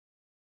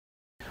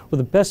Well,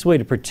 the best way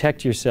to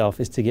protect yourself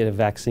is to get a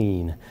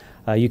vaccine.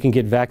 You can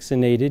get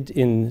vaccinated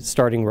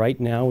starting right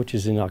now, which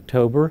is in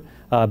October,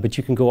 but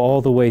you can go all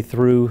the way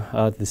through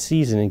the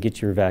season and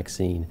get your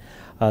vaccine.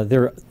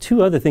 There are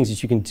two other things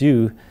that you can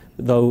do,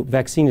 though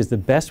vaccine is the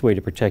best way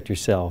to protect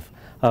yourself.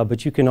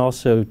 But you can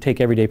also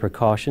take everyday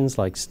precautions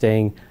like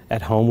staying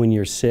at home when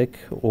you're sick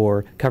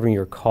or covering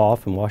your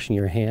cough and washing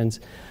your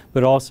hands.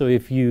 But also,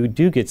 if you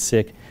do get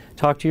sick,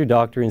 talk to your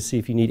doctor and see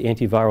if you need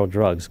antiviral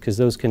drugs, because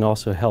those can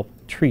also help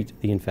treat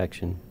the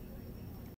infection.